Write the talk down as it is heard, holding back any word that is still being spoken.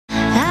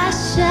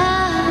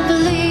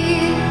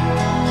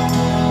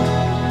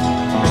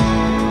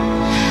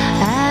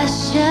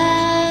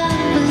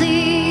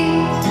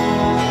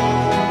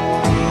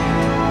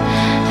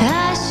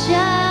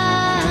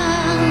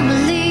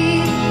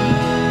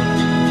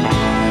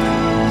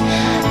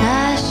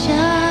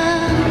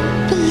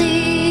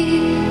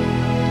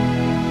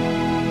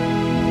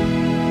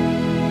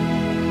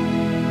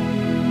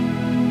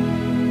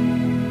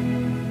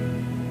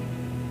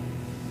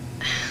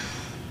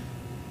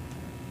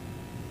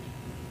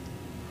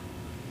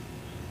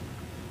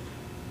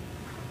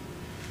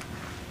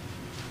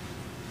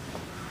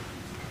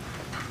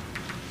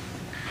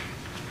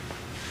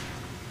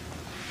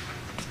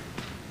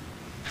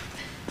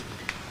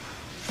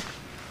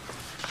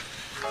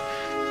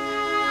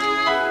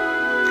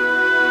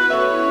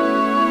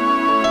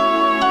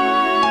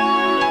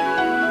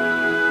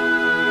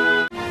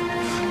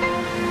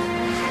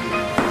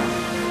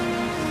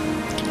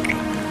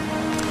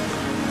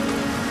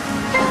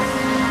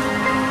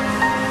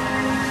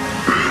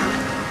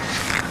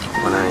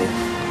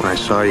I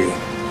saw you,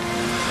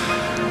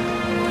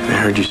 I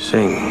heard you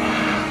sing.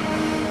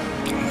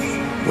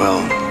 Well,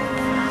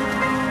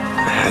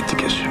 I had to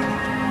kiss you.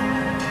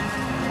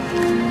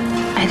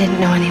 I didn't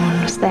know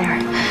anyone was there.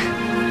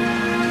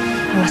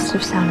 I must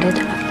have sounded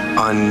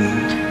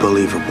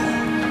unbelievable.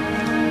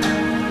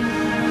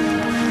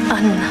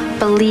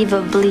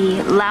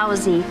 Unbelievably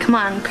lousy. Come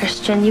on,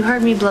 Cristian. You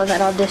heard me blow that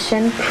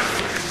audition.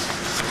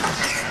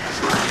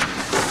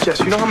 Jess,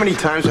 you know how many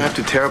times I have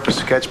to tear up a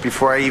sketch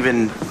before I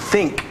even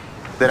think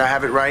that I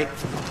have it right?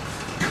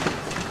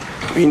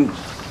 I mean,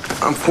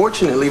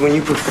 unfortunately, when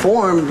you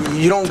perform,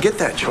 you don't get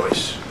that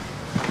choice.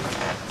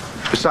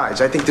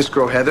 Besides, I think this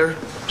girl, Heather,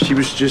 she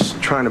was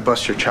just trying to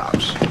bust your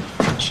chops.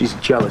 She's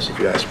jealous, if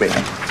you ask me.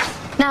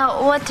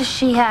 Now, what does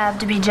she have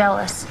to be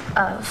jealous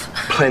of?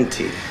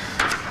 Plenty.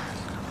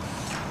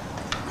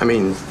 I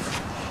mean,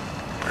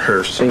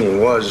 her singing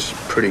was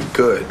pretty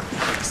good.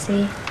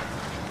 See?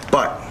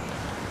 But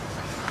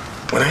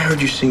when I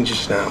heard you sing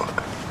just now,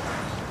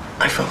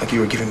 I felt like you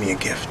were giving me a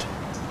gift.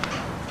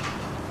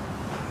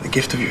 The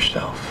gift of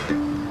yourself.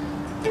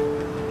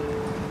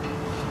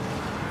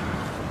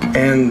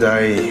 And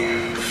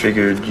I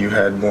figured you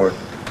had more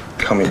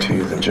coming to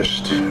you than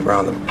just a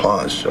round of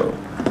applause, so...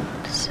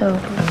 So,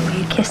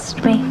 you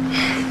kissed me?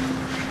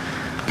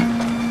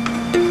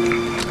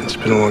 It's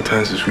been a long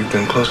time since we've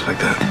been close like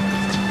that.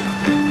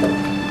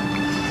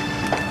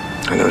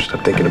 I never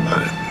stopped thinking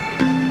about it.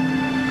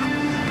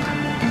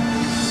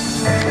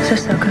 This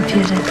is so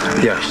confusing.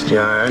 Yes,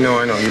 yeah, I know.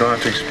 You don't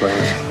have to explain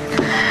it.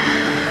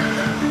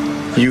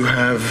 You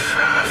have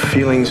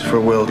feelings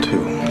for Will,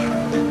 too.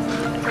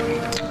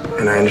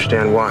 And I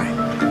understand why.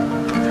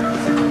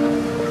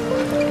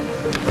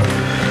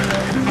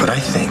 But I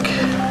think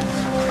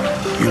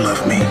you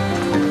love me.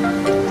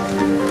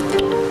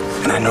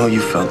 And I know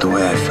you felt the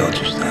way I felt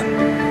just then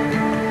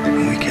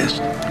when we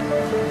kissed.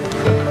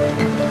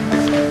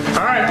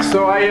 All right,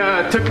 so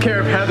I took care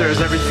of Heather.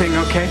 Is everything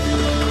okay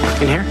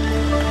in here?